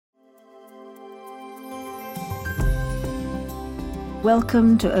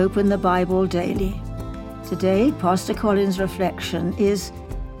Welcome to Open the Bible Daily. Today, Pastor Colin's reflection is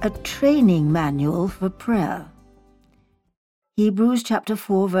a training manual for prayer. Hebrews chapter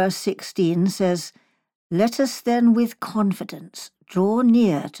 4 verse 16 says, "Let us then with confidence draw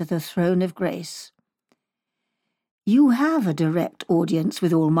near to the throne of grace." You have a direct audience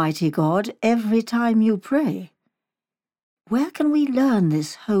with Almighty God every time you pray. Where can we learn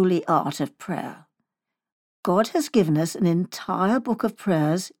this holy art of prayer? God has given us an entire book of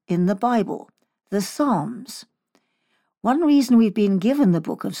prayers in the Bible, the Psalms. One reason we've been given the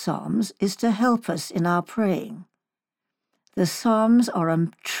book of Psalms is to help us in our praying. The Psalms are a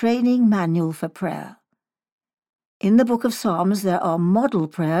training manual for prayer. In the book of Psalms, there are model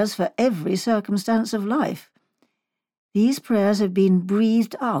prayers for every circumstance of life. These prayers have been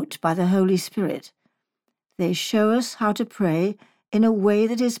breathed out by the Holy Spirit. They show us how to pray in a way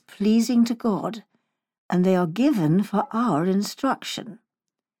that is pleasing to God, and they are given for our instruction.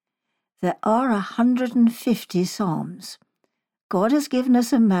 There are 150 Psalms. God has given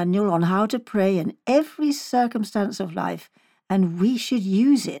us a manual on how to pray in every circumstance of life, and we should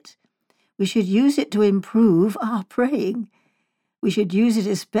use it. We should use it to improve our praying. We should use it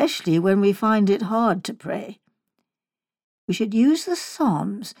especially when we find it hard to pray. We should use the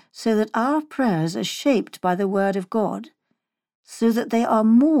Psalms so that our prayers are shaped by the Word of God, so that they are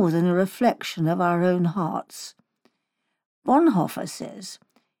more than a reflection of our own hearts. Bonhoeffer says,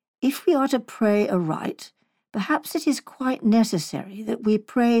 if we are to pray aright, perhaps it is quite necessary that we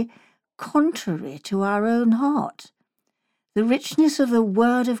pray contrary to our own heart. The richness of the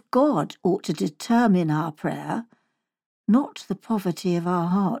Word of God ought to determine our prayer, not the poverty of our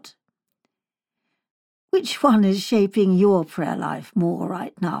heart. Which one is shaping your prayer life more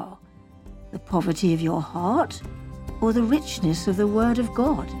right now? The poverty of your heart, or the richness of the Word of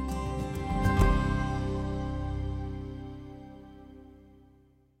God?